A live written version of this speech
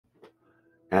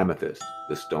Amethyst,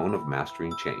 the stone of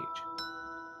mastering change.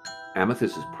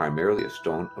 Amethyst is primarily a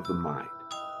stone of the mind.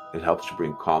 It helps to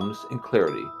bring calmness and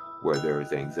clarity where there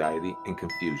is anxiety and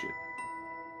confusion.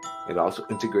 It also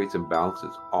integrates and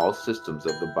balances all systems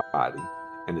of the body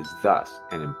and is thus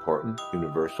an important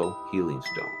universal healing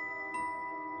stone.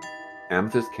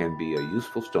 Amethyst can be a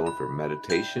useful stone for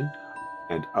meditation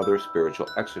and other spiritual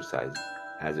exercises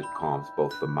as it calms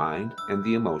both the mind and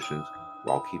the emotions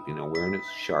while keeping awareness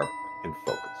sharp and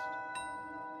focused.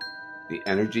 The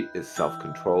energy is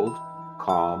self-controlled,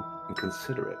 calm, and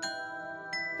considerate.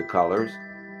 The colors: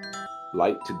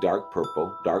 light to dark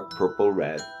purple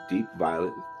red, deep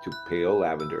violet to pale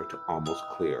lavender to almost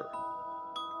clear.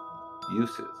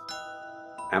 Uses: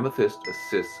 amethyst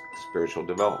assists spiritual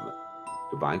development,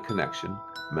 divine connection,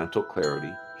 mental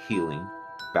clarity, healing,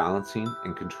 balancing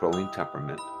and controlling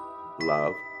temperament,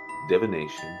 love,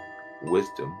 divination,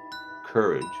 wisdom,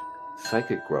 courage,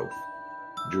 psychic growth,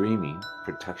 dreaming,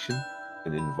 protection,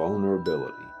 and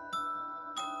invulnerability.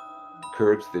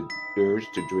 Curbs the urge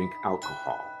to drink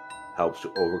alcohol, helps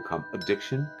to overcome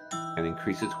addiction, and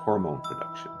increases hormone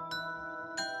production.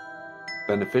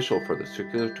 Beneficial for the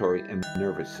circulatory and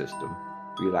nervous system,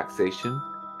 relaxation,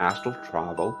 astral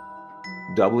travel,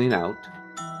 doubling out,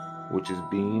 which is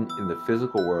being in the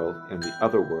physical world and the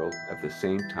other world at the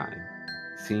same time,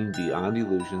 seeing beyond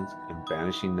illusions and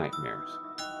banishing nightmares.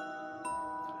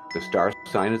 The star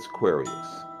sign is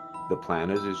Aquarius. The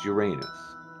planet is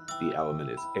Uranus. The element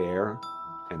is air,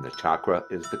 and the chakra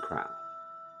is the crown.